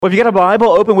Well, if you got a Bible,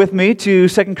 open with me to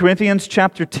 2 Corinthians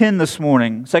chapter 10 this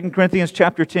morning. 2 Corinthians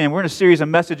chapter 10. We're in a series of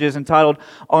messages entitled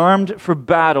Armed for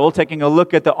Battle, taking a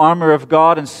look at the armor of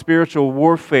God and spiritual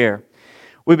warfare.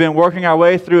 We've been working our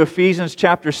way through Ephesians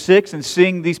chapter 6 and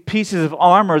seeing these pieces of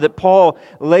armor that Paul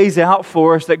lays out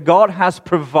for us, that God has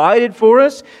provided for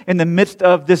us in the midst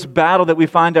of this battle that we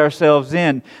find ourselves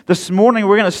in. This morning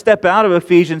we're going to step out of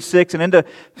Ephesians 6 and into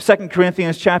 2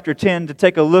 Corinthians chapter 10 to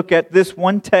take a look at this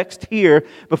one text here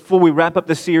before we wrap up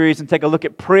the series and take a look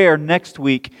at prayer next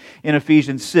week in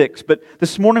Ephesians 6. But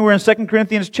this morning we're in 2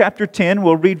 Corinthians chapter 10.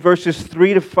 We'll read verses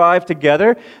 3 to 5 together.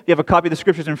 If you have a copy of the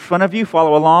scriptures in front of you,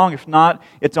 follow along. If not,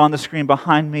 it's on the screen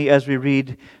behind me as we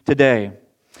read today.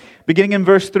 Beginning in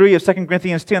verse 3 of 2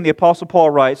 Corinthians 10, the Apostle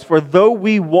Paul writes, "For though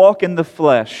we walk in the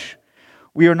flesh,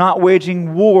 we are not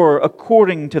waging war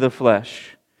according to the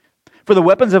flesh. For the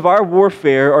weapons of our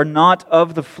warfare are not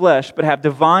of the flesh, but have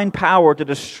divine power to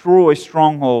destroy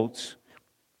strongholds.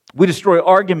 We destroy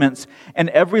arguments and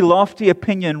every lofty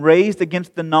opinion raised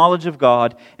against the knowledge of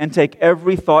God, and take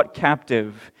every thought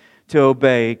captive to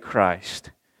obey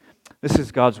Christ." This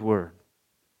is God's Word.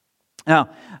 Now,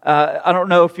 I don't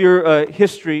know if you're a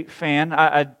history fan.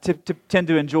 I tend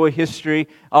to enjoy history.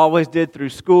 I always did through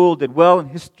school, did well in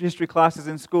history classes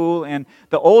in school. And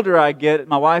the older I get,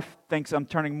 my wife thinks I'm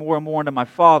turning more and more into my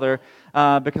father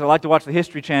because I like to watch the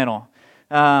History Channel.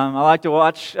 I like to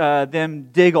watch them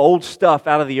dig old stuff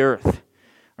out of the earth.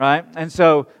 Right? And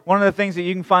so one of the things that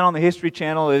you can find on the History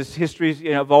Channel is histories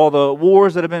of all the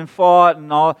wars that have been fought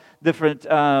and all different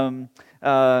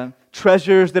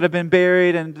treasures that have been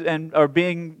buried and are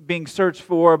being searched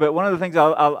for. But one of the things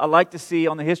I like to see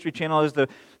on the History Channel is the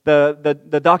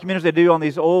documentaries they do on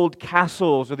these old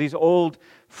castles or these old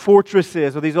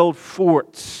fortresses or these old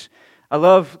forts. I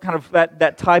love kind of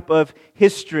that type of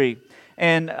history.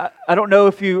 And I don't know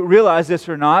if you realize this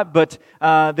or not, but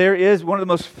there is one of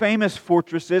the most famous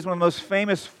fortresses, one of the most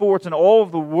famous forts in all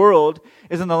of the world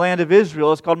is in the land of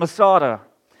Israel. It's called Masada.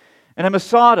 And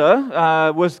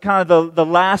Masada was kind of the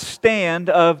last stand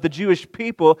of the Jewish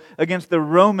people against the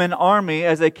Roman army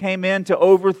as they came in to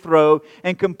overthrow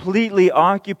and completely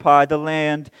occupy the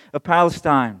land of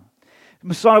Palestine.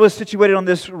 Masada was situated on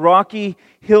this rocky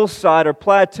hillside or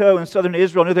plateau in southern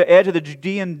Israel near the edge of the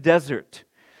Judean desert.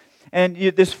 And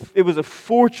it was a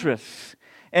fortress.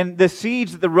 And the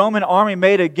siege that the Roman army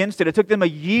made against it took them a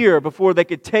year before they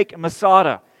could take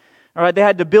Masada. All right, they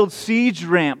had to build siege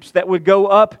ramps that would go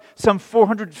up some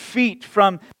 400 feet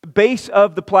from the base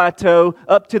of the plateau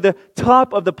up to the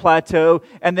top of the plateau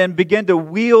and then begin to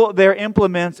wheel their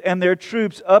implements and their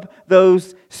troops up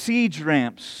those siege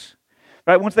ramps.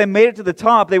 Right, once they made it to the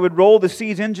top, they would roll the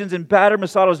siege engines and batter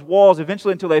Masada's walls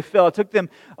eventually until they fell. It took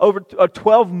them over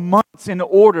 12 months in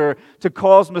order to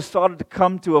cause Masada to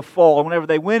come to a fall. And whenever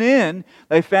they went in,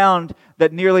 they found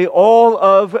that nearly all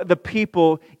of the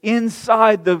people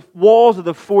inside the walls of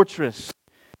the fortress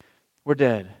were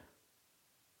dead.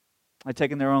 They'd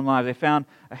taken their own lives. They found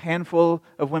a handful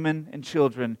of women and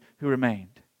children who remained.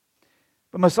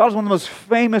 But Masada is one of the most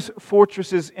famous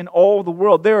fortresses in all the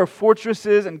world. There are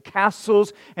fortresses and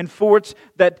castles and forts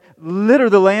that litter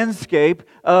the landscape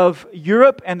of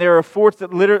Europe, and there are forts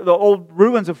that litter the old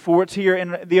ruins of forts here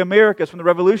in the Americas from the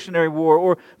Revolutionary War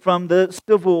or from the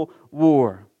Civil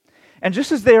War. And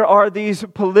just as there are these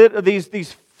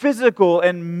physical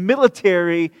and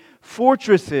military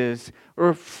fortresses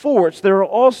or forts, there are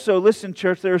also, listen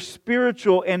church, there are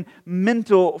spiritual and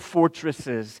mental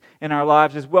fortresses in our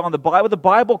lives as well. And what the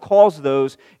Bible calls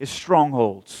those is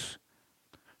strongholds.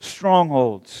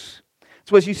 Strongholds.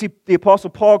 That's what you see the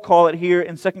Apostle Paul call it here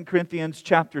in 2 Corinthians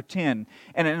chapter 10.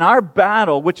 And in our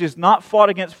battle, which is not fought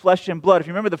against flesh and blood, if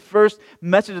you remember the first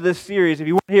message of this series, if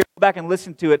you weren't here, go back and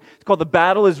listen to it. It's called The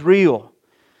Battle is Real.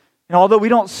 And although we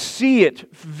don't see it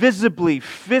visibly,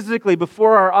 physically,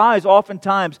 before our eyes,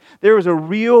 oftentimes there is a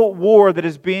real war that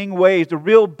is being waged, a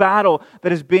real battle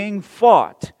that is being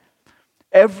fought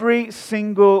every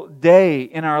single day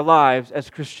in our lives as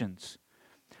Christians,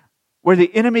 where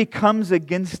the enemy comes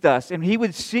against us and he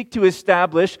would seek to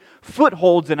establish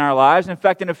footholds in our lives. In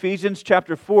fact, in Ephesians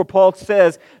chapter 4, Paul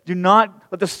says, do not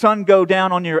let the sun go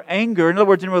down on your anger. In other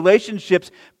words, in relationships,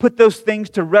 put those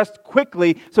things to rest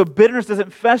quickly so bitterness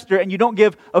doesn't fester and you don't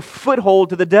give a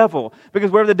foothold to the devil. Because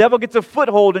wherever the devil gets a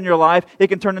foothold in your life, it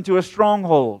can turn into a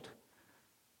stronghold.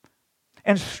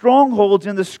 And strongholds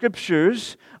in the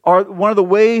Scriptures are one of the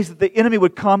ways that the enemy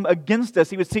would come against us.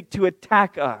 He would seek to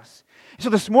attack us. So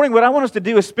this morning, what I want us to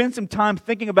do is spend some time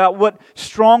thinking about what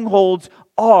strongholds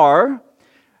are,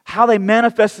 how they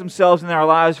manifest themselves in our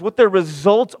lives, what their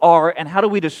results are, and how do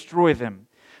we destroy them.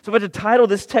 So if I had to title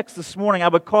this text this morning, I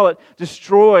would call it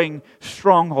Destroying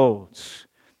Strongholds.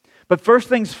 But first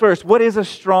things first, what is a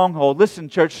stronghold? Listen,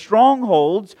 church,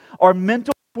 strongholds are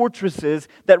mental fortresses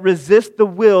that resist the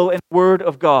will and word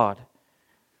of God.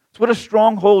 That's what a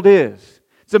stronghold is.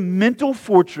 It's a mental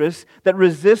fortress that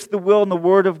resists the will and the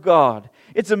word of God.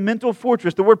 It's a mental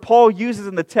fortress. The word Paul uses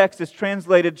in the text is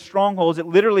translated strongholds. It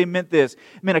literally meant this.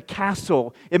 It meant a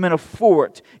castle. It meant a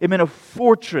fort. It meant a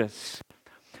fortress.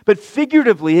 But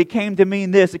figuratively, it came to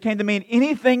mean this. It came to mean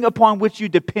anything upon which you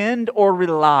depend or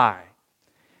rely.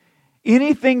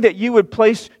 Anything that you would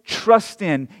place trust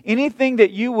in. Anything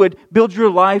that you would build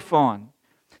your life on.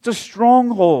 It's a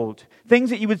stronghold. Things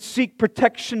that you would seek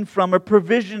protection from or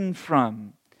provision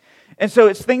from. And so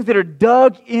it's things that are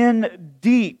dug in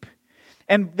deep.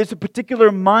 And there's a particular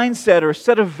mindset or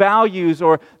set of values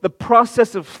or the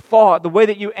process of thought, the way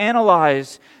that you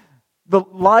analyze the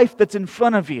life that's in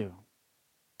front of you.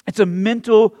 It's a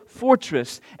mental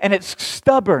fortress, and it's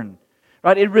stubborn,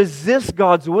 right? It resists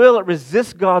God's will, it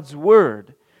resists God's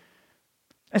word.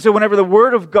 And so whenever the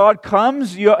word of God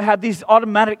comes, you have these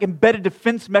automatic embedded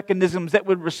defense mechanisms that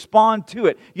would respond to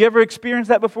it. You ever experienced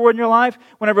that before in your life?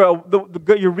 Whenever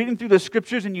you're reading through the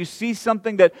scriptures and you see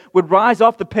something that would rise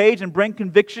off the page and bring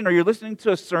conviction, or you're listening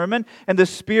to a sermon and the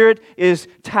Spirit is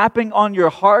tapping on your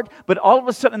heart, but all of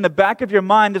a sudden in the back of your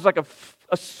mind there's like a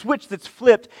switch that's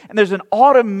flipped and there's an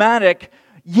automatic,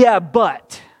 yeah,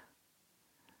 but.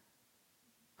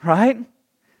 Right?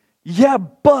 Yeah,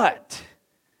 but.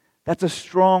 That's a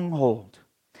stronghold.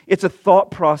 It's a thought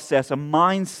process, a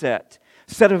mindset,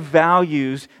 set of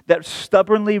values that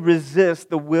stubbornly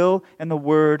resist the will and the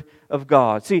word of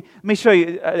God. See, let me show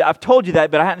you. I've told you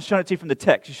that, but I hadn't shown it to you from the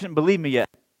text. You shouldn't believe me yet.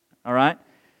 All right?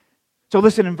 So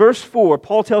listen, in verse 4,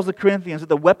 Paul tells the Corinthians that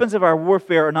the weapons of our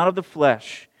warfare are not of the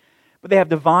flesh, but they have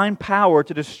divine power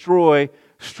to destroy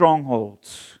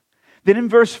strongholds. Then in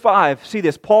verse 5, see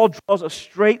this, Paul draws a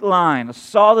straight line, a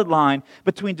solid line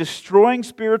between destroying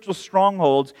spiritual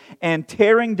strongholds and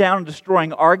tearing down and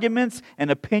destroying arguments and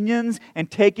opinions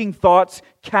and taking thoughts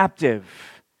captive.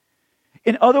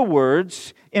 In other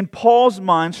words, in Paul's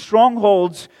mind,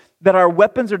 strongholds that our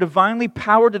weapons are divinely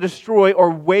powered to destroy are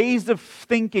ways of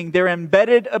thinking. They're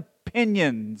embedded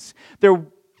opinions. They're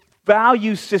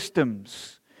value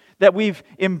systems that we've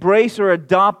embraced or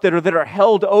adopted or that are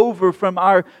held over from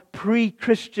our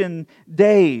pre-Christian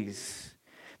days.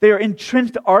 They are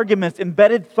entrenched arguments,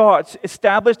 embedded thoughts,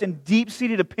 established and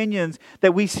deep-seated opinions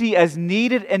that we see as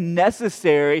needed and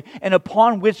necessary and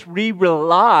upon which we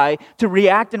rely to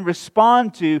react and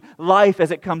respond to life as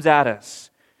it comes at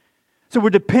us. So we're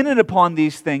dependent upon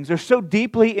these things. They're so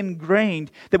deeply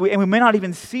ingrained that we may not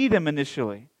even see them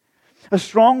initially. A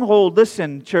stronghold,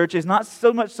 listen, church, is not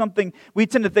so much something we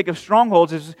tend to think of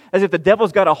strongholds as if the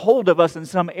devil's got a hold of us in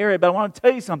some area. But I want to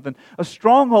tell you something. A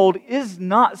stronghold is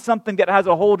not something that has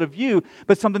a hold of you,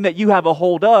 but something that you have a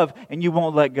hold of and you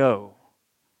won't let go.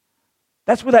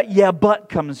 That's where that yeah, but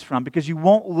comes from, because you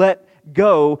won't let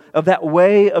go of that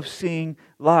way of seeing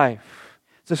life.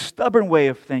 It's a stubborn way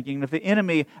of thinking. And if the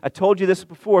enemy, I told you this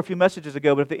before a few messages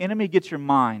ago, but if the enemy gets your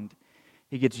mind,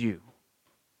 he gets you.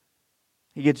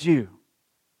 He gets you.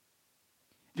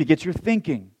 If he gets your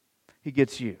thinking, he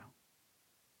gets you.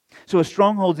 So a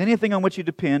stronghold is anything on which you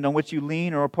depend, on which you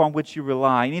lean, or upon which you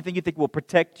rely. Anything you think will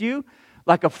protect you,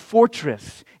 like a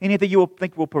fortress. Anything you will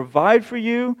think will provide for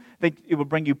you, think it will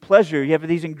bring you pleasure. You have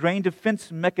these ingrained defense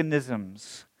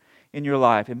mechanisms in your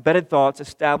life. Embedded thoughts,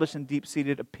 established and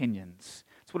deep-seated opinions.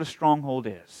 That's what a stronghold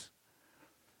is.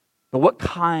 But what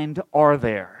kind are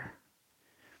there?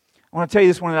 I want to tell you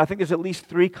this one, I think there's at least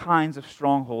 3 kinds of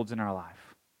strongholds in our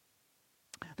life.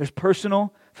 There's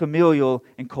personal, familial,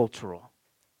 and cultural.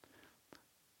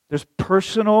 There's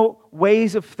personal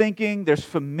ways of thinking, there's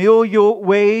familial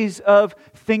ways of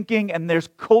thinking, and there's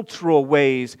cultural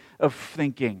ways of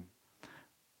thinking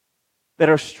that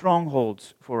are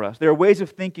strongholds for us. There are ways of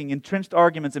thinking, entrenched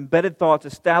arguments, embedded thoughts,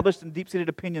 established and deep-seated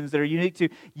opinions that are unique to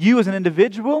you as an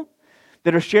individual,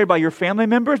 that are shared by your family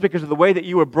members because of the way that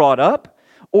you were brought up,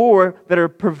 or that are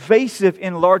pervasive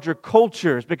in larger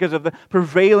cultures because of the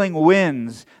prevailing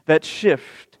winds that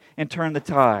shift and turn the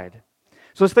tide.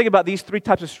 So let's think about these 3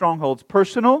 types of strongholds.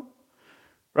 Personal,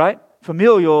 right?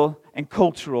 Familial, and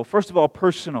cultural. First of all,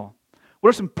 personal. What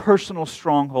are some personal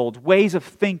strongholds, ways of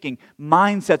thinking,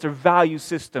 mindsets, or value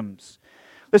systems?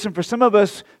 Listen, for some of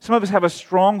us have a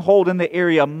stronghold in the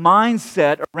area, a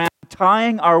mindset around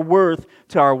tying our worth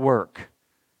to our work.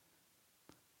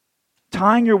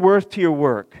 Tying your worth to your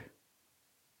work.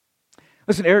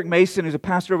 Listen, Eric Mason, who's a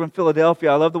pastor over in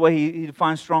Philadelphia, I love the way he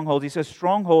defines strongholds. He says,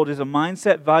 stronghold is a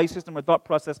mindset, value system, or thought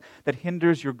process that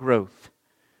hinders your growth.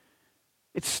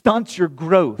 It stunts your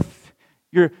growth,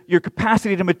 your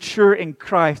capacity to mature in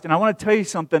Christ. And I want to tell you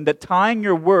something, that tying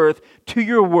your worth to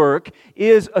your work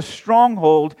is a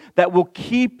stronghold that will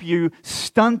keep you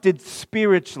stunted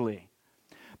spiritually.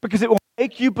 Because it will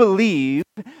make you believe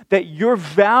that your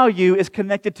value is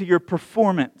connected to your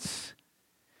performance.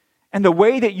 And the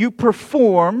way that you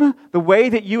perform, the way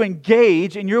that you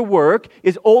engage in your work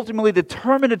is ultimately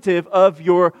determinative of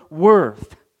your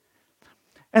worth.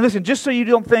 And listen, just so you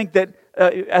don't think that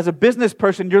as a business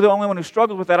person, you're the only one who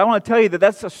struggles with that, I want to tell you that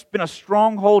that's been a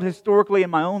stronghold historically in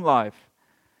my own life.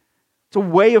 It's a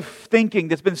way of thinking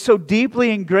that's been so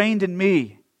deeply ingrained in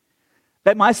me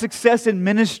that my success in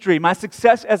ministry, my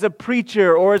success as a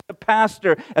preacher or as a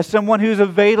pastor, as someone who's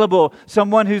available,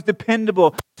 someone who's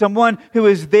dependable, someone who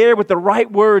is there with the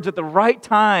right words at the right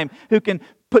time, who can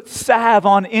put salve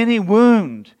on any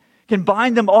wound, can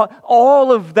bind them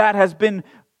all of that has been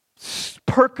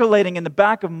percolating in the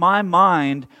back of my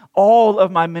mind all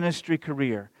of my ministry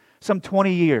career, some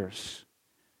 20 years.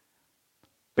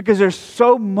 Because there's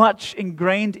so much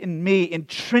ingrained in me,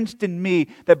 entrenched in me,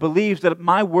 that believes that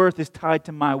my worth is tied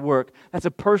to my work. That's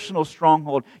a personal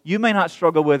stronghold. You may not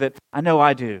struggle with it. I know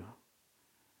I do.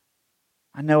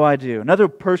 I know I do. Another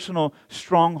personal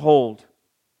stronghold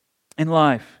in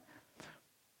life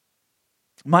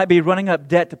might be running up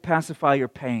debt to pacify your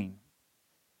pain.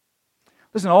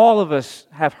 Listen, all of us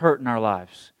have hurt in our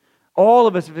lives. All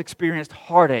of us have experienced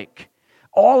heartache.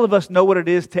 All of us know what it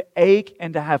is to ache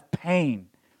and to have pain.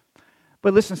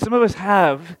 But listen, some of us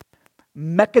have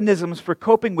mechanisms for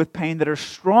coping with pain that are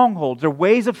strongholds. They're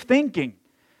ways of thinking.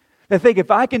 They think,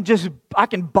 if I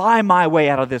can buy my way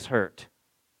out of this hurt.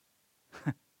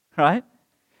 Right?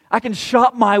 I can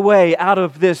shop my way out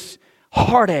of this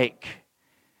heartache.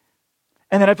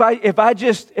 And then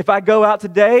if I go out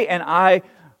today and I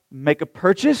make a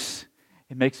purchase,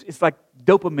 it's like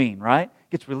dopamine, right? It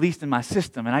gets released in my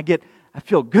system and I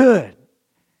feel good.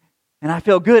 And I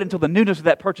feel good until the newness of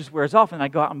that purchase wears off, and I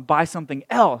go out and buy something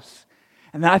else.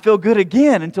 And then I feel good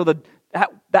again until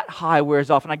that high wears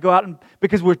off. And I go out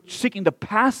because we're seeking to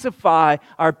pacify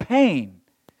our pain,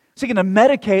 seeking to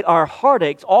medicate our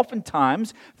heartaches,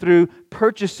 oftentimes through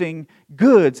purchasing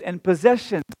goods and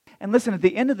possessions. And listen, at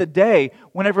the end of the day,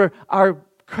 whenever our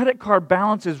credit card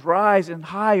balances rise and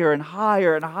higher and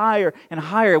higher and higher and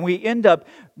higher, and we end up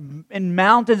in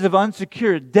mountains of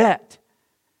unsecured debt,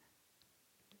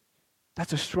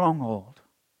 that's a stronghold.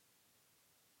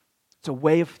 It's a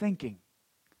way of thinking.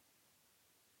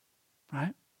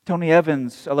 Right? Tony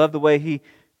Evans, I love the way he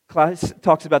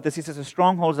talks about this. He says a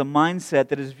stronghold is a mindset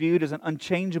that is viewed as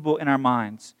unchangeable in our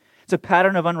minds. It's a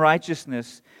pattern of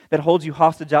unrighteousness that holds you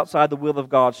hostage outside the will of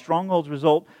God. Strongholds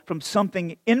result from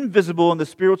something invisible in the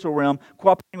spiritual realm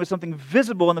cooperating with something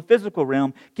visible in the physical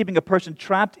realm, keeping a person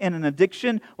trapped in an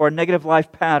addiction or a negative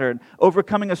life pattern.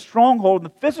 Overcoming a stronghold in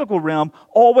the physical realm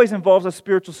always involves a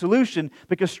spiritual solution,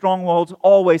 because strongholds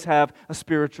always have a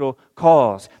spiritual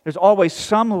cause. There's always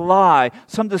some lie,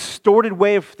 some distorted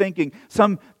way of thinking,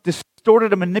 some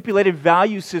distorted and manipulated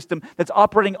value system that's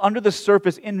operating under the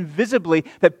surface invisibly,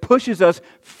 that pushes us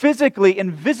physically,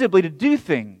 invisibly to do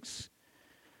things.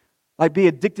 Like be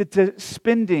addicted to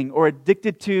spending, or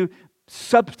addicted to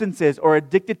substances, or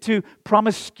addicted to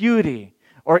promiscuity,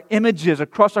 or images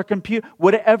across our computer.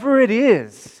 Whatever it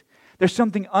is, there's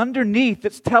something underneath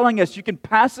that's telling us you can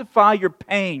pacify your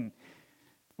pain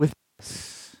with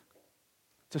this.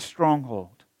 It's a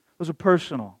stronghold. Those are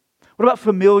personal. What about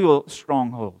familial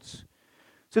strongholds?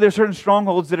 So there are certain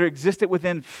strongholds that are existed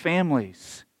within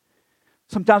families,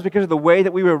 sometimes because of the way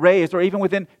that we were raised, or even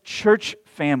within church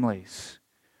families.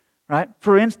 Right?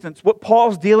 For instance, what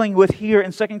Paul's dealing with here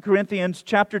in 2 Corinthians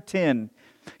chapter 10,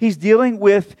 he's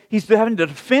having to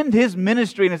defend his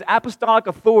ministry and his apostolic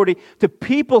authority to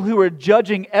people who are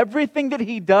judging everything that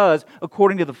he does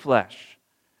according to the flesh.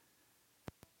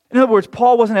 In other words,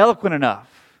 Paul wasn't eloquent enough.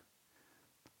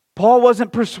 Paul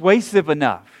wasn't persuasive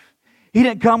enough. He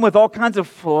didn't come with all kinds of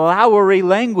flowery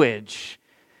language.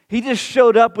 He just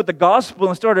showed up with the gospel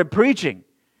and started preaching.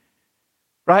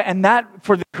 Right? And that,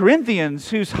 for the Corinthians,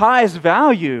 whose highest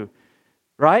value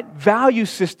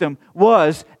system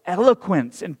was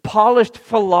eloquence and polished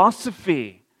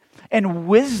philosophy and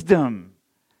wisdom.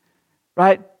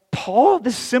 Right? Paul,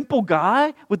 this simple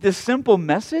guy with this simple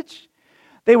message,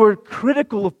 they were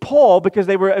critical of Paul because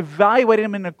they were evaluating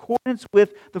him in accordance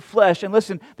with the flesh. And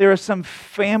listen, there are some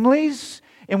families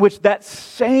in which that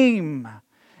same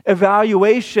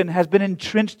evaluation has been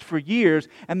entrenched for years,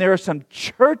 and there are some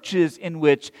churches in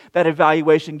which that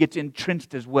evaluation gets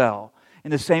entrenched as well, in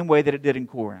the same way that it did in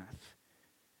Corinth.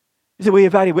 is that we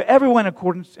evaluate everyone in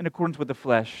accordance with the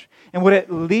flesh. And what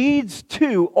it leads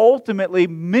to, ultimately,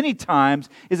 many times,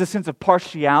 is a sense of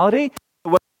partiality.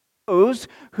 Those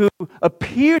who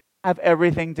appear to have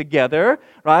everything together,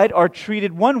 right, are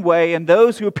treated one way, and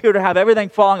those who appear to have everything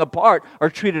falling apart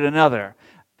are treated another.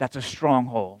 That's a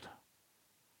stronghold.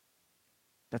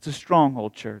 That's a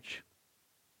stronghold, church.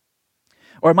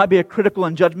 Or it might be a critical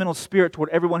and judgmental spirit toward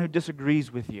everyone who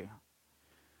disagrees with you.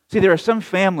 See, there are some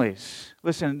families,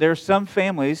 listen, there are some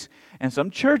families and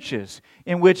some churches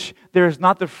in which there is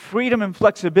not the freedom and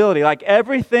flexibility. Like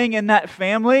everything in that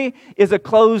family is a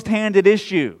closed-handed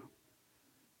issue.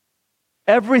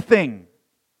 Everything.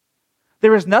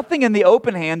 There is nothing in the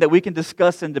open hand that we can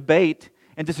discuss and debate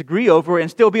and disagree over and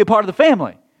still be a part of the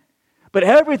family. But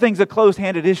everything's a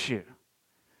closed-handed issue.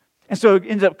 And so it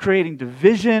ends up creating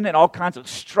division and all kinds of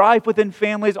strife within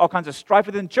families, all kinds of strife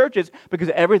within churches, because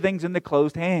everything's in the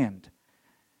closed hand.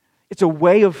 It's a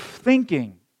way of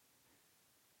thinking.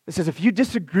 It says, if you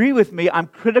disagree with me, I'm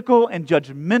critical and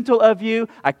judgmental of you.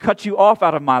 I cut you off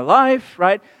out of my life,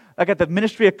 right? I got the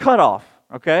ministry of cutoff,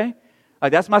 okay?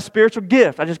 Like that's my spiritual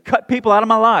gift. I just cut people out of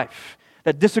my life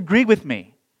that disagree with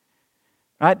me,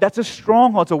 right? That's a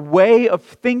stronghold. It's a way of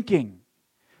thinking.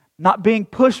 Not being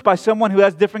pushed by someone who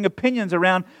has differing opinions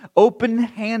around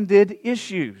open-handed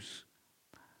issues.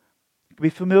 It could be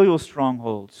familial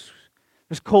strongholds.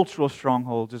 There's cultural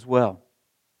strongholds as well.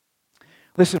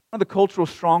 Listen, one of the cultural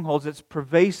strongholds that's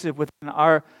pervasive within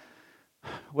our,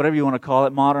 whatever you want to call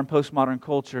it, modern, postmodern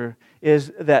culture,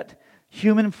 is that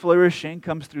human flourishing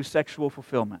comes through sexual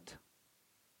fulfillment.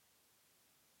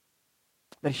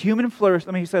 That human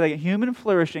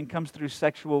flourishing comes through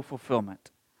sexual fulfillment.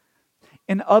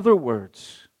 In other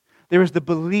words, there is the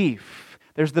belief,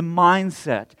 there's the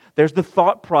mindset, there's the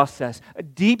thought process, a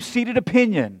deep-seated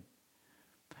opinion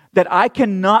that I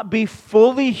cannot be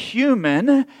fully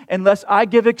human unless I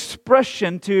give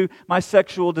expression to my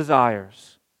sexual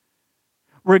desires,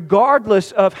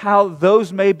 regardless of how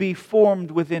those may be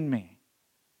formed within me.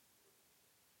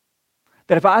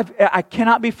 That if I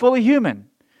cannot be fully human,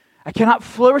 I cannot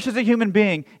flourish as a human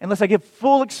being unless I give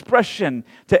full expression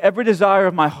to every desire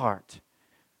of my heart.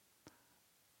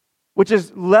 Which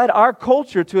has led our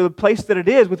culture to the place that it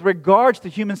is with regards to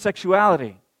human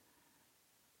sexuality.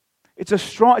 It's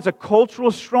a cultural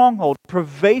stronghold,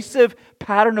 pervasive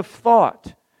pattern of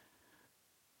thought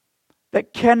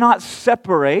that cannot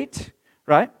separate,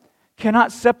 right?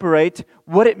 Cannot separate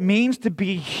what it means to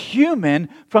be human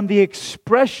from the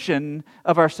expression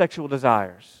of our sexual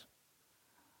desires.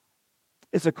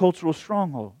 It's a cultural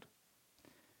stronghold.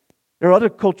 There are other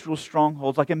cultural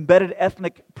strongholds like embedded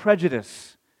ethnic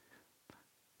prejudice.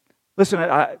 Listen,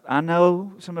 I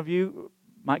know some of you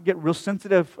might get real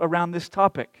sensitive around this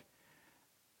topic.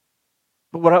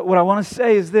 But what I want to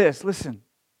say is this, listen.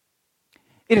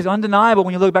 It is undeniable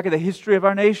when you look back at the history of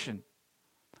our nation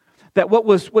that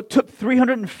what took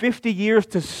 350 years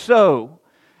to sow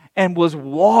and was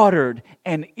watered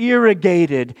and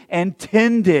irrigated and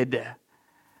tended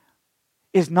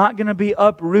is not going to be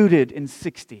uprooted in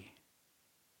 60.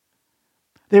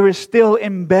 There is still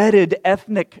embedded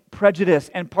ethnic prejudice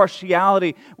and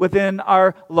partiality within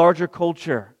our larger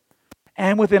culture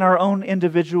and within our own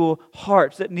individual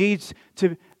hearts that needs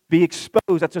to be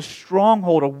exposed. That's a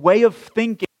stronghold, a way of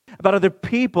thinking about other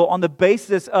people on the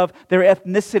basis of their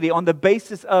ethnicity, on the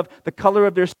basis of the color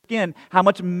of their skin, how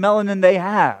much melanin they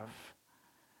have.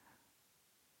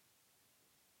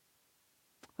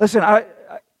 Listen, I'm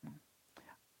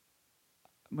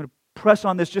going to press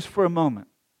on this just for a moment.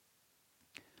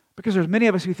 Because there's many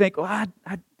of us who think,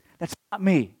 that's not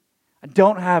me. I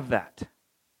don't have that.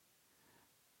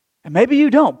 And maybe you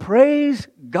don't. Praise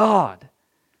God.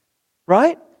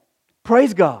 Right?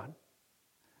 Praise God.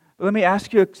 But let me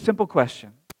ask you a simple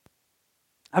question.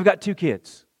 I've got 2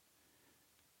 kids.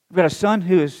 I've got a son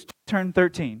who has turned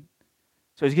 13.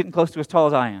 So he's getting close to as tall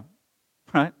as I am.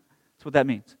 Right? That's what that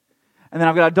means. And then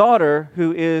I've got a daughter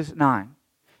who is 9.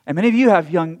 And many of you have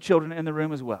young children in the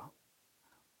room as well.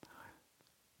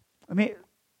 Let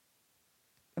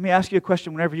me ask you a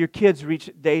question whenever your kids reach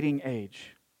dating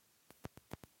age.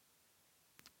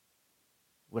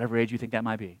 Whatever age you think that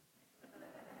might be.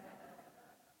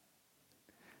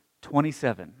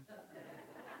 27.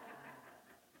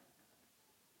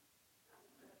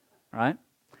 Right?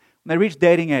 When they reach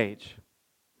dating age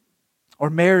or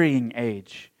marrying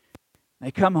age,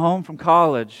 they come home from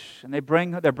college and they're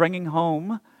bringing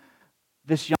home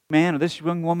this young man or this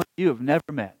young woman you have never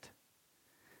met.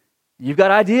 You've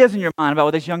got ideas in your mind about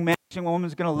what this young man, this young woman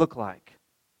is going to look like.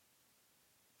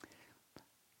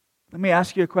 Let me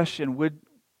ask you a question. Would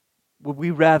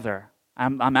we rather,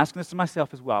 I'm asking this to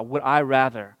myself as well, would I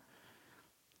rather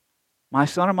my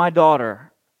son or my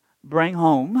daughter bring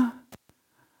home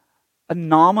a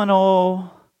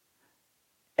nominal,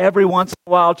 every once in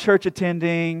a while church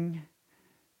attending,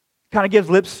 kind of gives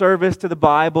lip service to the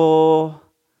Bible,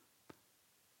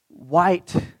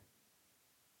 white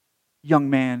young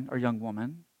man or young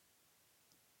woman,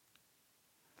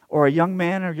 or a young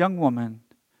man or young woman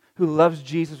who loves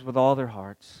Jesus with all their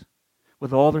hearts,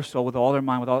 with all their soul, with all their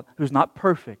mind, who's not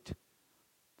perfect,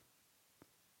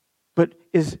 but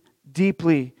is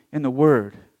deeply in the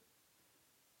Word,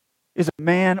 is a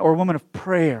man or a woman of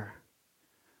prayer,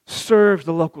 serves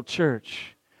the local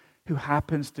church, who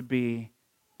happens to be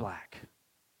black,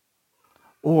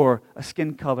 or a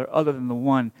skin color other than the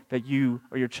one that you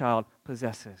or your child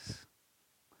possesses.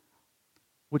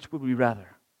 Which would we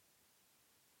rather?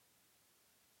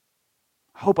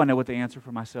 I hope I know what the answer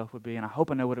for myself would be, and I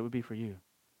hope I know what it would be for you.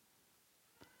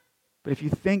 But if you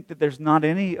think that there's not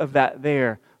any of that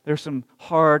there's some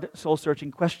hard,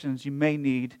 soul-searching questions you may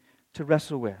need to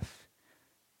wrestle with,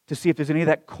 to see if there's any of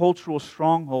that cultural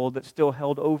stronghold that's still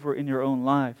held over in your own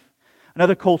life.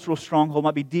 Another cultural stronghold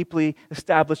might be deeply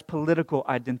established political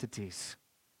identities.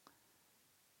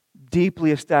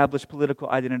 Deeply established political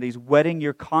identities, wedding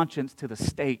your conscience to the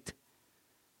state.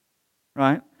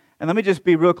 Right? And let me just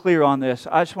be real clear on this.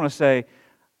 I just want to say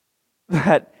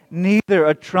that neither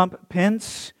a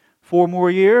Trump-Pence 4 more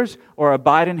years or a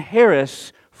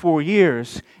Biden-Harris 4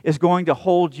 years is going to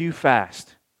hold you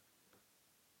fast.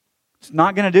 It's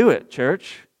not going to do it,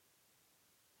 church.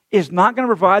 It's not going to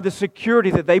provide the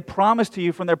security that they promise to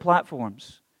you from their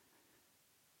platforms.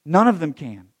 None of them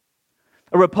can.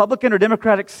 A Republican or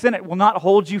Democratic Senate will not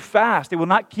hold you fast. It will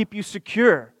not keep you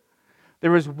secure.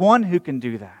 There is one who can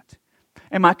do that.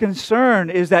 And my concern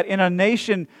is that in a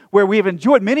nation where we have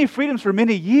enjoyed many freedoms for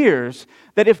many years,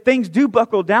 that if things do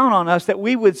buckle down on us, that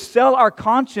we would sell our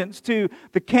conscience to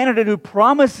the candidate who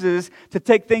promises to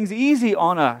take things easy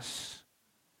on us.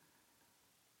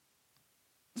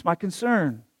 It's my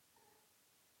concern.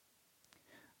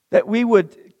 That we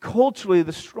would culturally,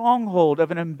 the stronghold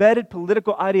of an embedded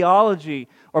political ideology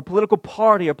or political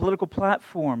party or political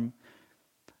platform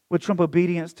would trump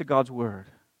obedience to God's Word.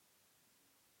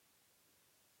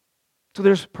 So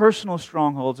there's personal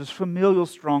strongholds, there's familial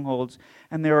strongholds,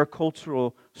 and there are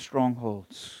cultural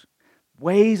strongholds.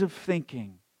 Ways of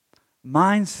thinking,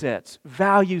 mindsets,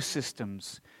 value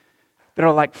systems that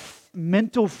are like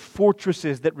mental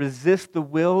fortresses that resist the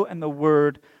will and the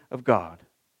Word of God.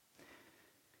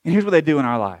 And here's what they do in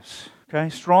our lives, okay?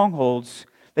 Strongholds,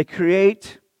 they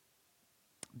create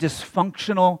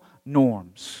dysfunctional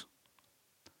norms.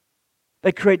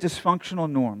 They create dysfunctional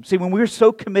norms. See, when we're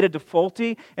so committed to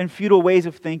faulty and futile ways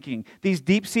of thinking, these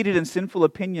deep-seated and sinful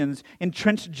opinions,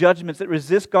 entrenched judgments that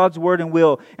resist God's word and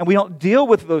will, and we don't deal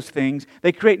with those things,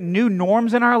 they create new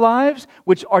norms in our lives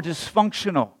which are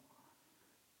dysfunctional.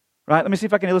 Right? Let me see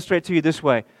if I can illustrate to you this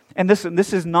way. And this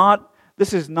is not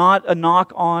a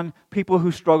knock on people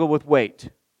who struggle with weight.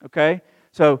 Okay?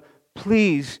 So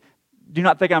please do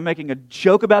not think I'm making a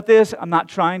joke about this. I'm not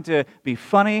trying to be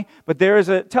funny, but there is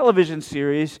a television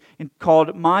series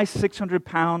called My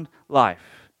 600-Pound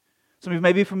Life. Some of you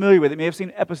may be familiar with it, may have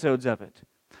seen episodes of it.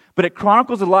 But it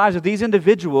chronicles the lives of these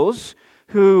individuals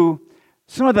who,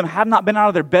 some of them have not been out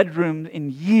of their bedroom in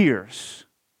years.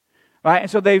 Right?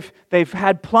 And so they've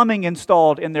had plumbing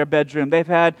installed in their bedroom. They've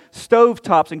had stove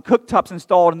tops and cooktops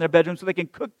installed in their bedroom so they can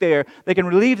cook there. They can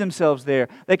relieve themselves there.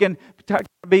 They can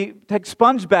take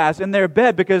sponge baths in their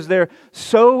bed because they're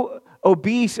so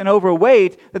obese and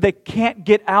overweight that they can't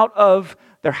get out of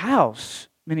their house,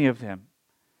 many of them.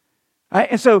 Right?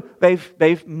 And so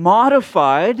they've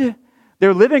modified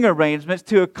their living arrangements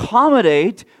to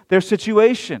accommodate their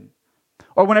situation.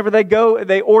 Or whenever they go,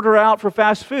 they order out for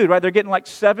fast food, right? They're getting like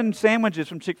 7 sandwiches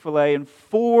from Chick-fil-A and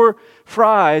 4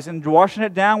 fries and washing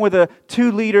it down with a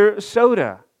 2-liter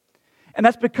soda. And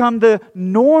that's become the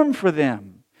norm for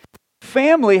them.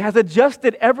 Family has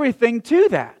adjusted everything to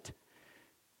that.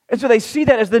 And so they see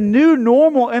that as the new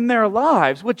normal in their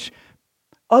lives, which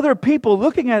other people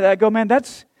looking at that go, man,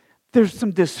 there's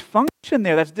some dysfunction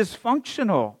there. That's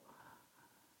dysfunctional.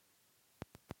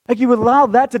 Like you would allow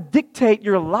that to dictate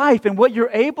your life and what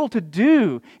you're able to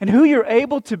do and who you're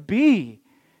able to be.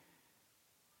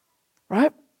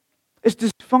 Right? It's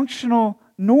dysfunctional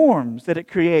norms that it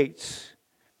creates.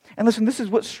 And listen, this is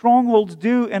what strongholds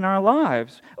do in our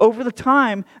lives. Over the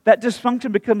time, that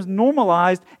dysfunction becomes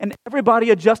normalized and everybody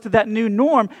adjusts to that new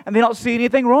norm and they don't see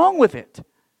anything wrong with it.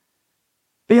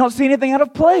 They don't see anything out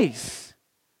of place.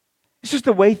 It's just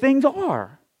the way things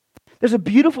are. There's a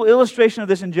beautiful illustration of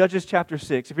this in Judges chapter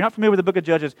 6. If you're not familiar with the book of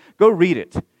Judges, go read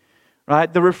it.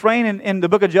 Right? The refrain in the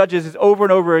book of Judges is over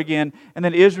and over again. And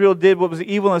then Israel did what was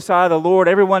evil in the sight of the Lord.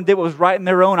 Everyone did what was right in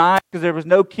their own eyes because there was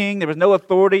no king, there was no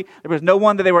authority, there was no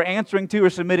one that they were answering to or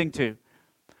submitting to.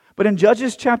 But in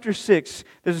Judges chapter 6,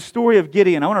 there's a story of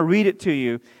Gideon. I want to read it to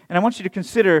you. And I want you to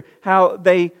consider how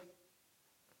they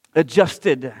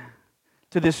adjusted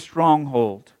to this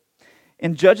stronghold.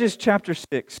 In Judges chapter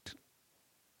 6,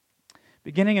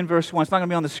 beginning in verse 1, it's not going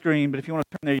to be on the screen, but if you want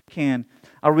to turn there, you can.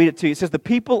 I'll read it to you. It says, "The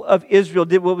people of Israel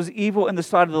did what was evil in the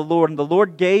sight of the Lord, and the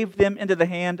Lord gave them into the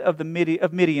hand of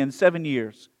Midian 7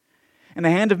 years. And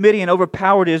the hand of Midian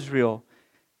overpowered Israel.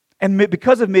 And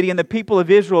because of Midian, the people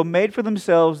of Israel made for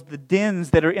themselves the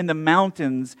dens that are in the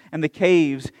mountains and the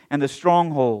caves and the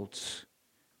strongholds.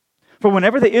 For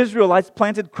whenever the Israelites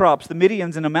planted crops, the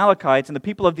Midians and Amalekites and the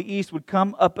people of the east would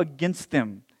come up against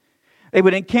them. They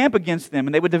would encamp against them,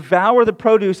 and they would devour the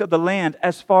produce of the land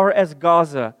as far as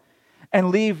Gaza, and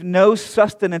leave no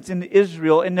sustenance in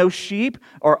Israel, and no sheep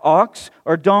or ox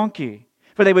or donkey.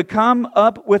 For they would come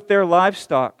up with their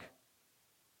livestock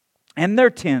and their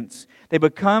tents. They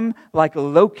become like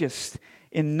locusts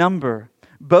in number.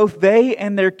 Both they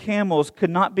and their camels could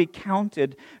not be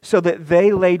counted, so that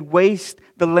they laid waste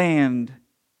the land.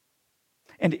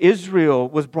 And Israel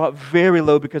was brought very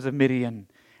low because of Midian.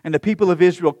 And the people of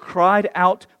Israel cried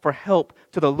out for help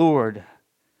to the Lord.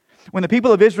 When the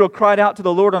people of Israel cried out to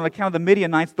the Lord on account of the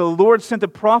Midianites, the Lord sent a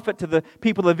prophet to the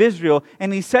people of Israel,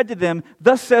 and he said to them,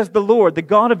 'Thus says the Lord, the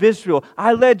God of Israel,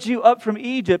 I led you up from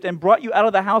Egypt and brought you out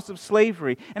of the house of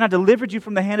slavery, and I delivered you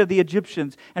from the hand of the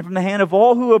Egyptians and from the hand of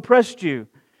all who oppressed you,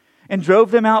 and drove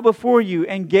them out before you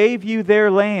and gave you their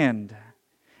land.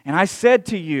 And I said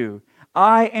to you,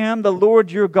 I am the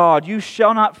Lord your God. You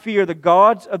shall not fear the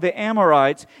gods of the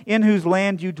Amorites in whose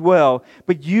land you dwell,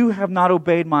 but you have not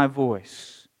obeyed my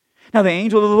voice.' Now the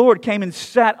angel of the Lord came and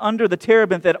sat under the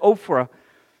terebinth at Ophrah,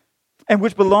 and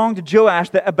which belonged to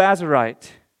Joash the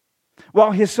Abiezrite,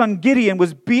 while his son Gideon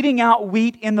was beating out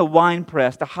wheat in the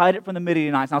winepress to hide it from the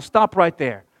Midianites." Now stop right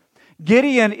there.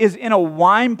 Gideon is in a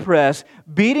winepress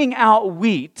beating out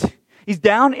wheat. He's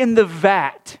down in the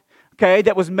vat, okay,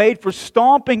 that was made for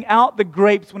stomping out the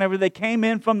grapes whenever they came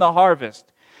in from the harvest.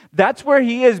 That's where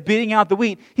he is beating out the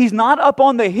wheat. He's not up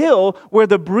on the hill where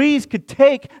the breeze could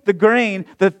take the grain,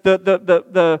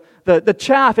 the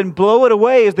chaff, and blow it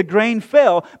away as the grain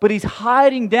fell. But he's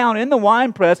hiding down in the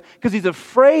winepress because he's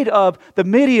afraid of the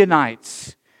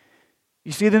Midianites.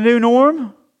 You see the new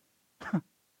norm?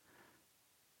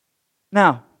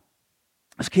 Now,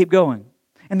 let's keep going.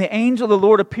 "And the angel of the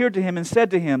Lord appeared to him and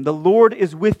said to him, 'The Lord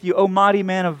is with you, O mighty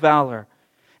man of valor.'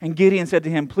 And Gideon said to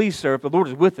him, 'Please, sir, if the Lord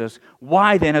is with us,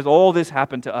 why then has all this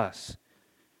happened to us?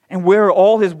 And where are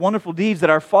all his wonderful deeds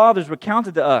that our fathers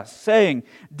recounted to us, saying,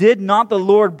 Did not the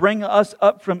Lord bring us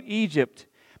up from Egypt?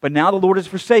 But now the Lord has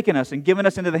forsaken us and given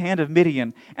us into the hand of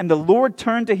Midian.' And the Lord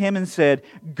turned to him and said,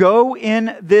 'Go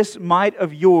in this might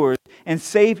of yours and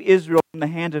save Israel from the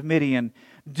hand of Midian.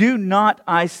 Do not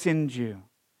I send you?'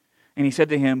 And he said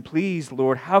to him, 'Please,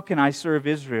 Lord, how can I save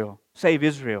Israel?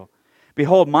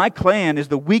 Behold, my clan is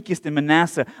the weakest in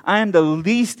Manasseh. I am the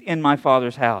least in my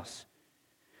father's house.'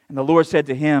 And the Lord said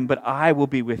to him, 'But I will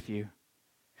be with you,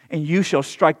 and you shall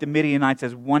strike the Midianites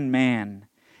as one man.'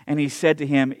 And he said to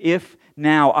him, 'If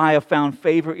now I have found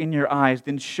favor in your eyes,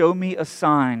 then show me a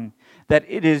sign that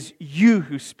it is you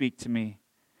who speak to me.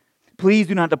 Please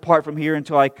do not depart from here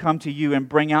until I come to you and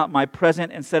bring out my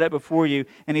present and set it before you.'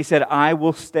 And he said, 'I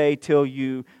will stay till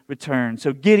you return.'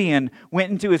 So Gideon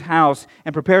went into his house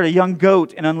and prepared a young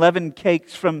goat and unleavened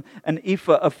cakes from an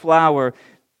ephah of flour.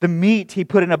 The meat he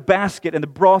put in a basket, and the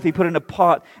broth he put in a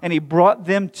pot, and he brought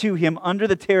them to him under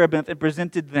the terebinth and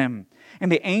presented them.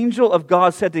 And the angel of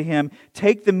God said to him,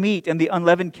 'Take the meat and the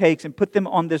unleavened cakes and put them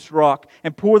on this rock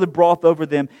and pour the broth over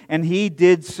them.' And he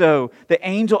did so. The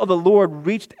angel of the Lord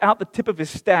reached out the tip of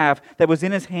his staff that was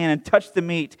in his hand and touched the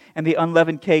meat and the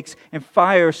unleavened cakes, and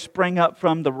fire sprang up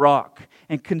from the rock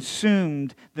and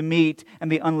consumed the meat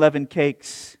and the unleavened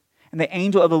cakes. And the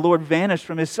angel of the Lord vanished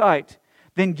from his sight.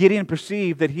 Then Gideon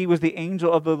perceived that he was the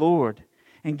angel of the Lord.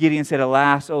 And Gideon said,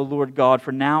 'Alas, O Lord God,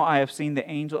 for now I have seen the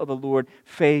angel of the Lord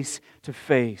face to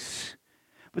face.'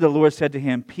 But the Lord said to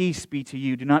him, 'Peace be to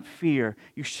you. Do not fear.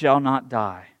 You shall not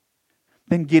die.'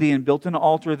 Then Gideon built an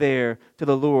altar there to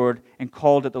the Lord and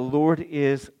called it, 'The Lord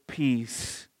is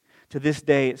Peace.' To this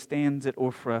day it stands at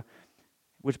Ophrah,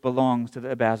 which belongs to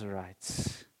the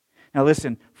Abiezrites." Now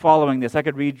listen, following this, I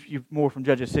could read you more from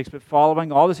Judges 6, but following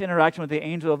all this interaction with the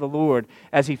angel of the Lord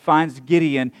as he finds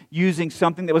Gideon using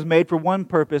something that was made for one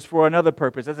purpose for another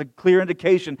purpose, that's a clear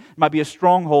indication it might be a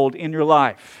stronghold in your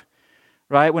life,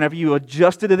 right? Whenever you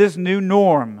adjust to this new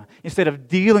norm, instead of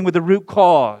dealing with the root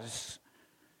cause,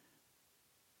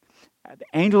 the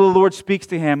angel of the Lord speaks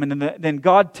to him, and then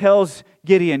God tells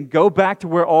Gideon, go back to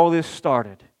where all this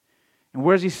started. And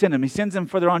where does he send him? He sends him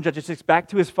further on, Judges 6, back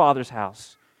to his father's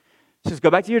house. He says, go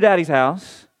back to your daddy's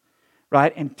house,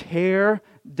 right, and tear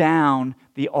down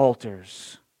the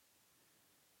altars.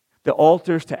 The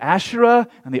altars to Asherah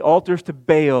and the altars to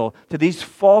Baal, to these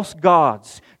false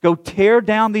gods. Go tear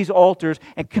down these altars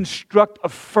and construct a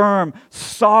firm,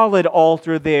 solid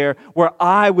altar there where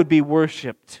I would be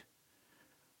worshipped.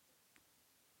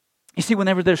 You see,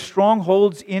 whenever there's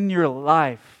strongholds in your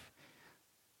life,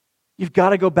 you've got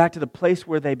to go back to the place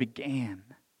where they began,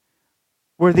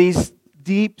 where these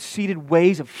deep-seated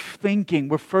ways of thinking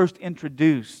were first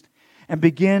introduced, and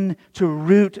begin to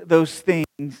root those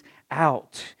things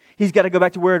out. He's got to go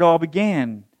back to where it all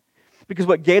began. Because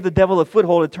what gave the devil a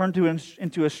foothold had turned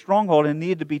into a stronghold and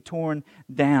needed to be torn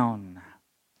down.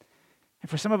 And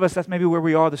for some of us, that's maybe where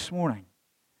we are this morning.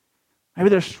 Maybe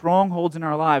there's strongholds in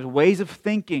our lives, ways of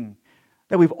thinking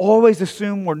that we've always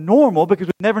assumed were normal because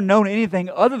we've never known anything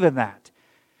other than that.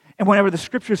 And whenever the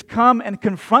Scriptures come and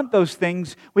confront those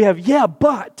things, we have,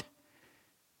 but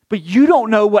you don't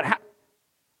know what happened.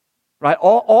 Right?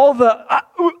 All the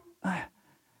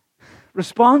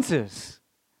responses.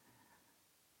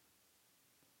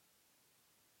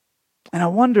 And I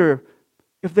wonder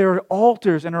if there are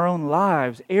altars in our own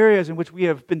lives, areas in which we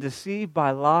have been deceived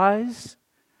by lies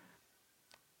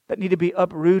that need to be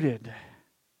uprooted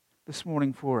this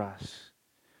morning for us.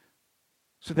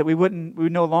 So that we would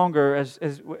no longer, as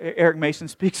Eric Mason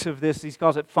speaks of this, he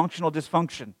calls it functional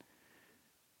dysfunction.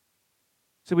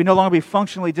 So we no longer be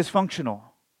functionally dysfunctional.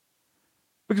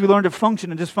 Because we learn to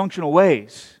function in dysfunctional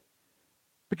ways.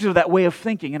 Because of that way of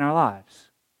thinking in our lives.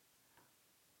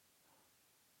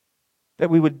 That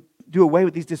we would do away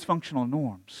with these dysfunctional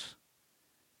norms.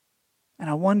 And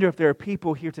I wonder if there are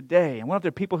people here today, and what if there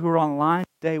are people who are online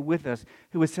today with us,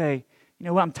 who would say, you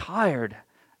know what, I'm tired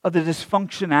of the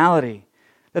dysfunctionality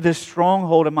that this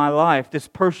stronghold in my life, this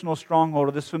personal stronghold,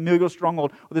 or this familial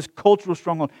stronghold, or this cultural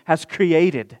stronghold has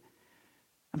created.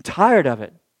 I'm tired of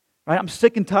it. Right? I'm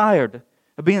sick and tired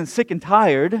of being sick and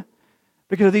tired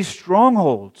because of these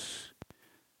strongholds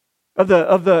of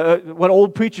the what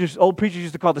old preachers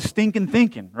used to call the stinking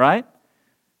thinking, right?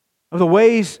 Of the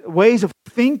ways of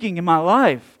thinking in my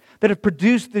life that have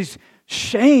produced this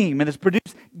shame and has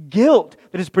produced guilt,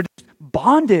 that has produced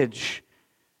bondage.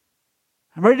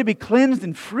 I'm ready to be cleansed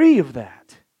and free of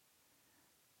that.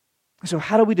 So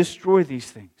how do we destroy these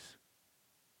things?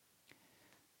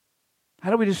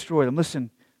 How do we destroy them? Listen,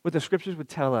 what the Scriptures would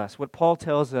tell us, what Paul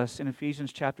tells us in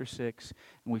Ephesians chapter 6,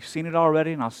 and we've seen it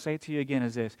already, and I'll say it to you again,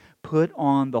 is this: put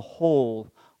on the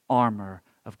whole armor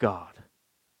of God.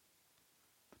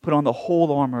 Put on the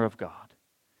whole armor of God.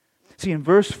 See, in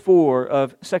verse 4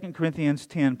 of 2 Corinthians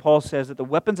 10, Paul says that the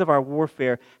weapons of our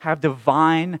warfare have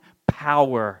divine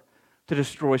power to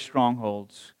destroy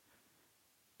strongholds.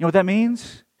 You know what that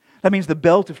means? That means the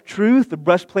belt of truth, the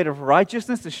breastplate of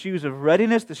righteousness, the shoes of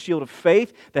readiness, the shield of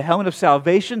faith, the helmet of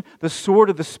salvation, the sword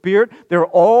of the Spirit. They're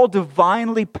all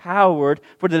divinely powered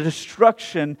for the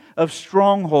destruction of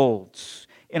strongholds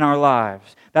in our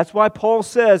lives. That's why Paul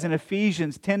says in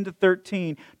Ephesians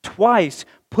 10-13, twice,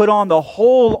 put on the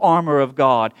whole armor of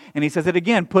God. And he says it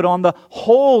again, put on the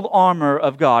whole armor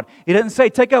of God. He doesn't say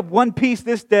take up one piece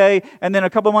this day and then a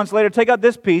couple months later take up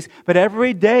this piece. But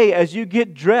every day as you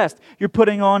get dressed, you're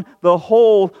putting on the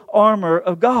whole armor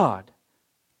of God.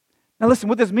 Now listen,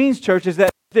 what this means, church, is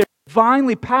that they're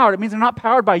divinely powered. It means they're not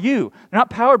powered by you. They're not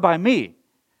powered by me.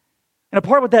 And a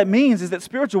part of what that means is that in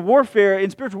spiritual warfare,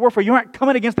 you aren't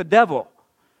coming against the devil.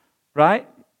 Right?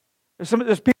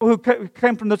 There's people who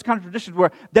came from those kind of traditions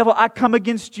where, devil, I come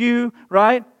against you,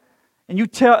 right? And you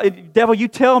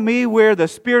tell me where the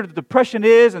spirit of depression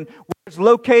is and where it's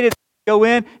located. Go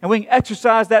in and we can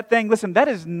exercise that thing. Listen, that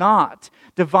is not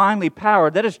divinely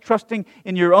powered. That is trusting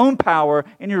in your own power,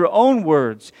 in your own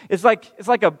words. It's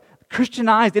like a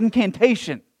Christianized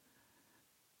incantation.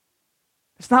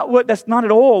 That's not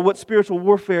at all what spiritual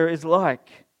warfare is like.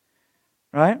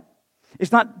 Right?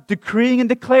 It's not decreeing and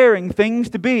declaring things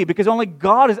to be, because only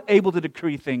God is able to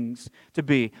decree things to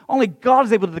be. Only God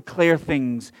is able to declare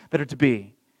things that are to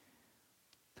be.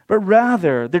 But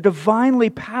rather, they're divinely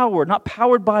powered, not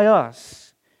powered by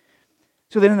us.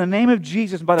 So that in the name of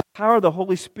Jesus, and by the power of the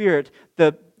Holy Spirit,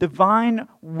 the divine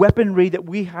weaponry that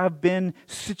we have been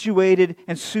situated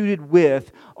and suited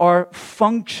with are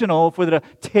functional for the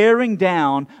tearing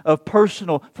down of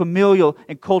personal, familial,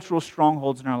 and cultural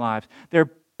strongholds in our lives.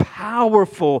 They're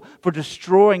powerful for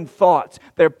destroying thoughts.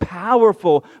 They're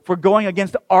powerful for going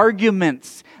against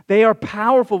arguments. They are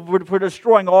powerful for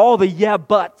destroying all the yeah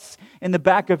buts in the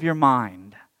back of your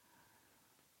mind.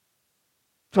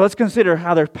 So let's consider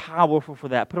how they're powerful for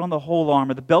that. Put on the whole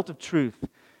armor, the belt of truth.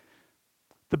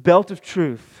 The belt of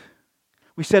truth.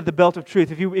 We said the belt of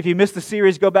truth. If you missed the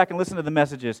series, go back and listen to the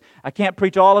messages. I can't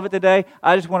preach all of it today.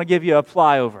 I just want to give you a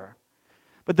flyover.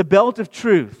 But the belt of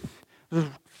truth was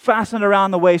fastened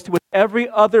around the waist to which every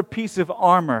other piece of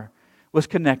armor was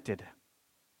connected.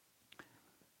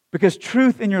 Because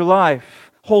truth in your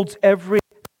life holds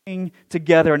everything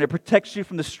together, and it protects you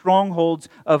from the strongholds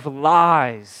of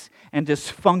lies and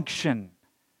dysfunction.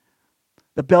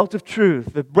 The belt of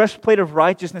truth, the breastplate of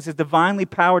righteousness is divinely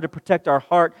powered to protect our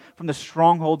heart from the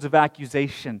strongholds of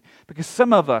accusation. Because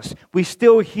some of us, we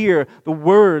still hear the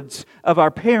words of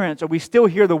our parents, or we still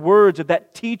hear the words of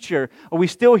that teacher, or we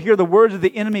still hear the words of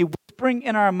the enemy whispering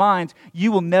in our minds,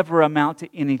 you will never amount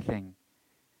to anything.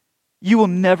 You will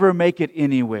never make it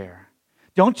anywhere.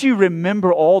 Don't you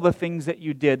remember all the things that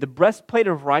you did? The breastplate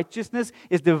of righteousness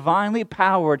is divinely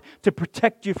powered to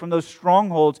protect you from those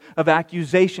strongholds of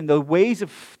accusation, the ways of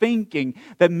thinking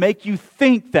that make you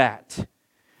think that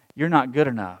you're not good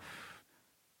enough,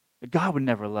 that God would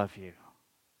never love you.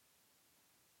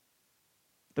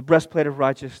 The breastplate of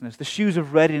righteousness, the shoes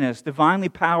of readiness, divinely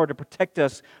powered to protect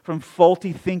us from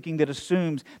faulty thinking that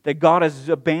assumes that God has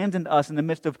abandoned us in the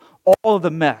midst of all of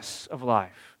the mess of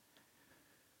life.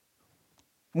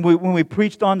 When we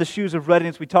preached on the shoes of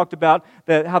readiness, we talked about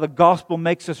how the gospel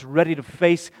makes us ready to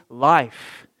face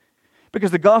life.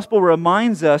 Because the gospel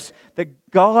reminds us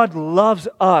that God loves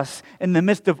us in the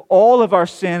midst of all of our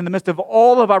sin, in the midst of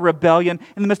all of our rebellion,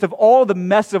 in the midst of all the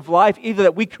mess of life, either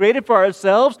that we created for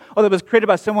ourselves or that was created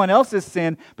by someone else's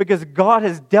sin, because God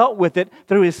has dealt with it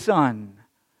through His Son.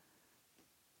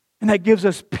 And that gives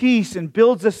us peace and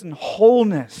builds us in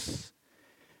wholeness.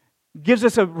 Gives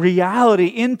us a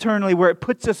reality internally where it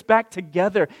puts us back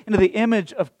together into the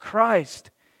image of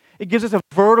Christ. It gives us a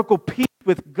vertical peace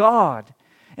with God.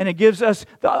 And it gives us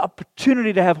the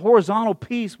opportunity to have horizontal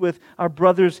peace with our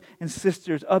brothers and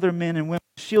sisters, other men and women.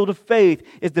 The shield of faith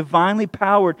is divinely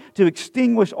powered to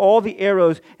extinguish all the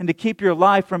arrows and to keep your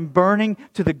life from burning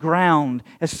to the ground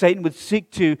as Satan would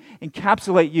seek to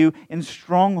encapsulate you in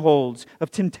strongholds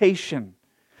of temptation.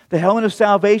 The helmet of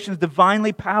salvation is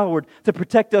divinely powered to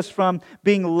protect us from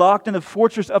being locked in the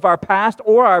fortress of our past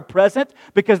or our present,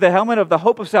 because the helmet of the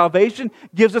hope of salvation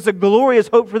gives us a glorious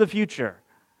hope for the future.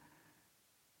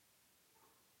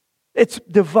 It's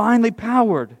divinely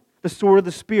powered. The sword of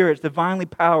the Spirit is divinely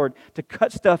powered to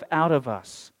cut stuff out of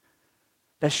us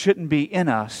that shouldn't be in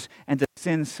us and to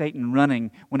send Satan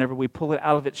running whenever we pull it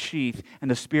out of its sheath and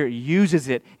the Spirit uses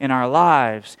it in our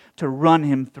lives to run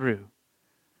him through.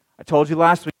 I told you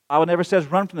last week, the Bible never says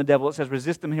run from the devil. It says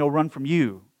resist him, he'll run from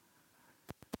you.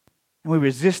 And we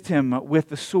resist him with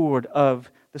the sword of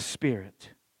the Spirit.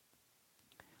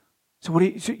 So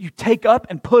you take up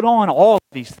and put on all of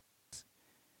these things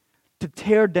to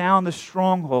tear down the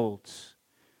strongholds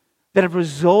that have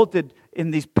resulted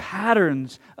in these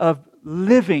patterns of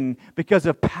living because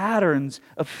of patterns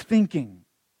of thinking.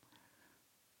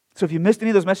 So if you missed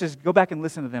any of those messages, go back and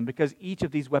listen to them, because each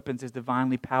of these weapons is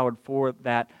divinely powered for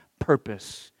that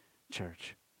purpose,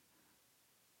 church.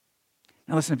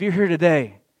 Now listen, if you're here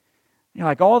today, you're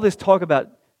like, all this talk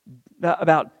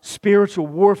about spiritual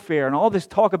warfare and all this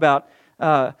talk about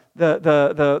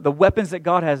the weapons that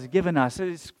God has given us,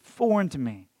 it's foreign to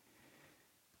me.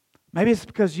 Maybe it's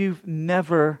because you've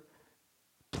never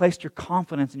placed your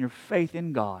confidence and your faith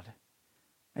in God.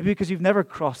 Maybe because you've never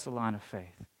crossed the line of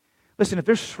faith. Listen, if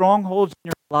there's strongholds in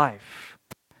your life,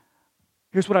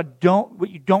 here's what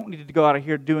you don't need to go out of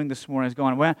here doing this morning is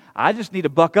going, well, I just need to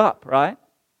buck up, right?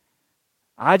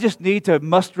 I just need to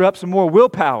muster up some more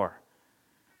willpower.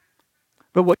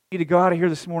 But what you need to go out of here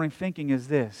this morning thinking is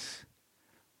this: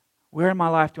 where in my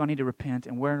life do I need to repent,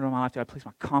 and where in my life do I place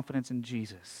my confidence in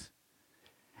Jesus?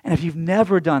 And if you've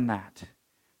never done that,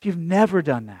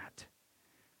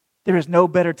 there is no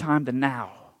better time than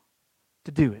now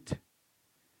to do it.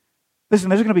 Listen,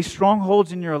 there's going to be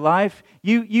strongholds in your life.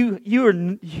 You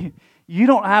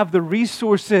don't have the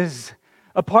resources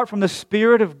apart from the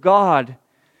Spirit of God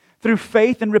through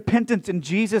faith and repentance in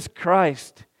Jesus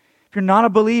Christ. If you're not a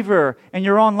believer and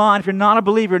you're online, if you're not a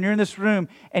believer and you're in this room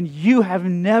and you have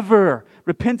never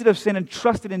repented of sin and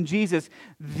trusted in Jesus,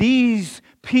 these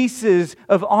pieces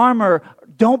of armor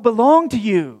don't belong to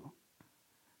you.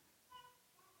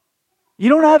 You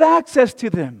don't have access to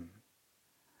them.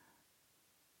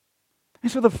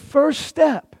 And so the first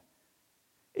step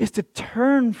is to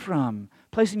turn from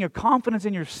placing your confidence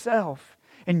in yourself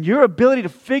and your ability to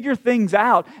figure things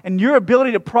out and your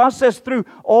ability to process through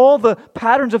all the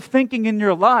patterns of thinking in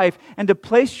your life and to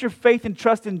place your faith and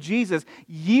trust in Jesus,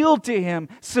 yield to Him,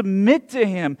 submit to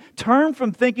Him, turn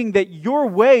from thinking that your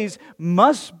ways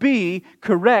must be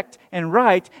correct and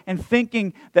right and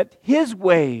thinking that His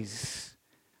ways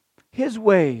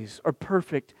are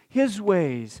perfect, His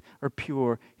ways are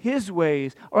pure, His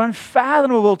ways are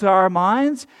unfathomable to our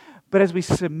minds, but as we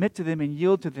submit to them and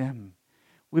yield to them,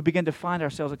 we begin to find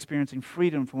ourselves experiencing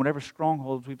freedom from whatever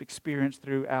strongholds we've experienced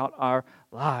throughout our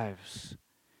lives.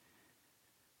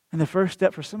 And the first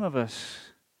step for some of us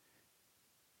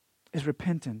is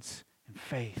repentance and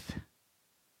faith.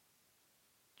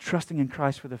 Trusting in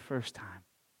Christ for the first time.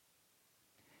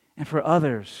 And for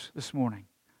others this morning,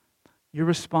 your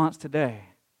response today,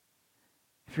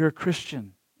 if you're a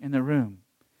Christian in the room,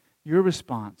 your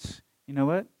response, you know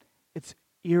what? It's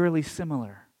eerily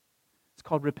similar. It's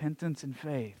called repentance and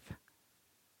faith.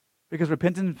 Because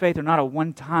repentance and faith are not a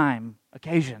one-time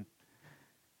occasion.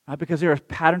 Right? Because there are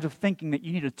patterns of thinking that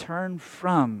you need to turn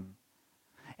from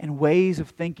and ways of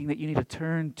thinking that you need to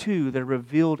turn to that are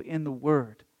revealed in the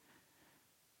Word.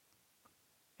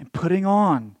 And putting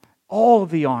on all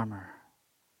of the armor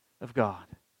of God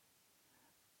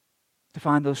to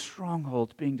find those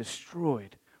strongholds being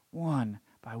destroyed one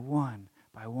by one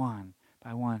by one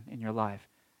by one in your life,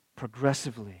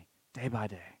 progressively, day by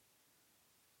day.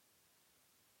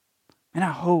 And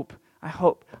I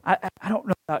don't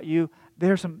know about you,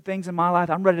 there are some things in my life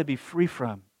I'm ready to be free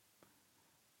from.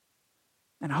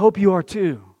 And I hope you are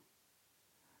too.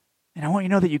 And I want you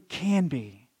to know that you can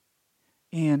be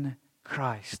in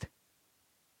Christ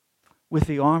with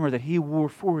the armor that He wore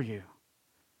for you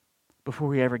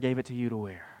before He ever gave it to you to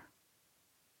wear.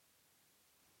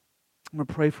 I'm going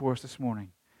to pray for us this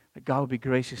morning that God will be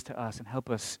gracious to us and help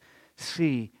us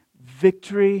see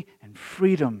victory and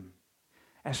freedom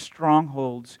as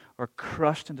strongholds are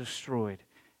crushed and destroyed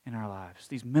in our lives.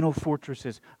 These mental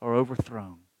fortresses are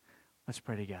overthrown. Let's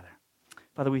pray together.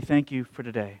 Father, we thank You for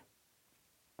today.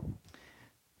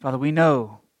 Father, we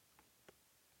know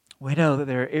that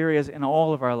there are areas in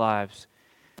all of our lives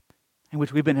in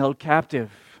which we've been held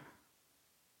captive.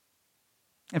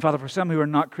 And Father, for some who are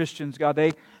not Christians, God,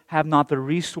 they have not the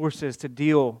resources to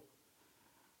deal.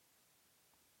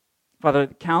 Father,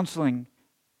 counseling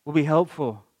will be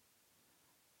helpful.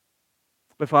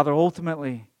 But Father,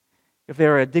 ultimately, if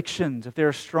there are addictions, if there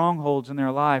are strongholds in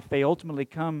their life, they ultimately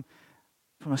come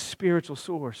from a spiritual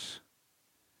source.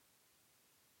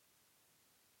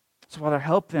 So Father,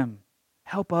 help them.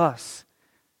 Help us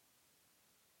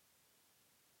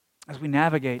as we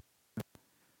navigate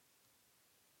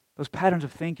those patterns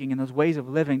of thinking and those ways of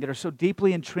living that are so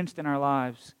deeply entrenched in our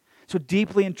lives, so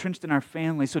deeply entrenched in our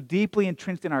family, so deeply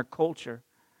entrenched in our culture.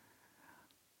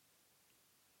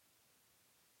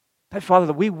 That, Father,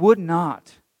 that we would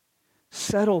not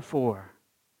settle for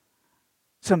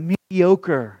some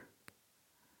mediocre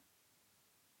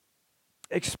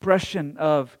expression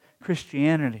of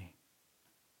Christianity.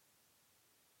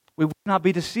 We would not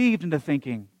be deceived into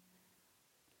thinking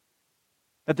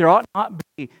that there ought not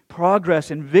be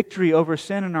progress and victory over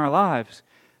sin in our lives.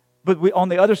 But on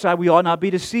the other side, we ought not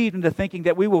be deceived into thinking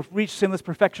that we will reach sinless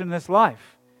perfection in this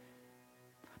life.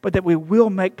 But that we will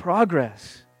make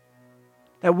progress.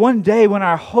 That one day when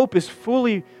our hope is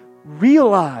fully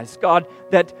realized, God,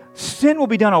 that sin will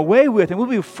be done away with and we'll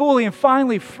be fully and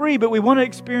finally free, but we want to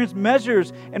experience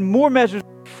measures and more measures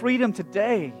of freedom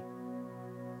today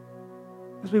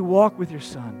as we walk with Your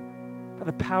Son by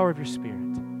the power of Your Spirit.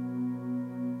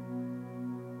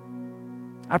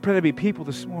 I pray there be people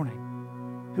this morning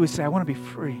who would say, I want to be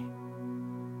free.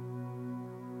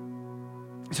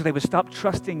 So they would stop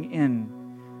trusting in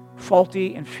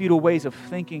faulty and futile ways of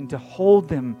thinking to hold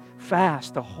them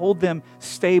fast, to hold them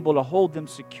stable, to hold them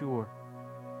secure.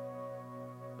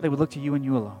 But they would look to You and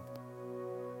You alone.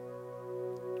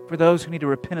 For those who need to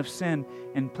repent of sin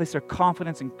and place their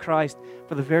confidence in Christ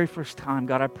for the very first time,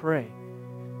 God, I pray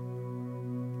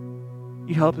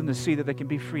You help them to see that they can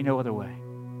be free no other way.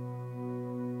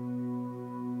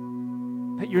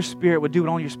 That Your Spirit would do what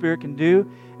only Your Spirit can do,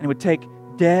 and it would take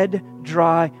dead,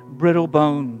 dry, brittle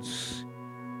bones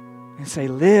and say,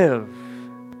 live.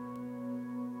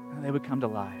 And they would come to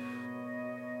life.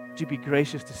 Would You be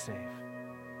gracious to save?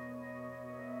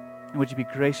 And would You be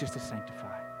gracious to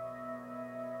sanctify?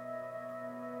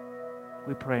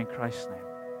 We pray in Christ's name.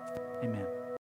 Amen.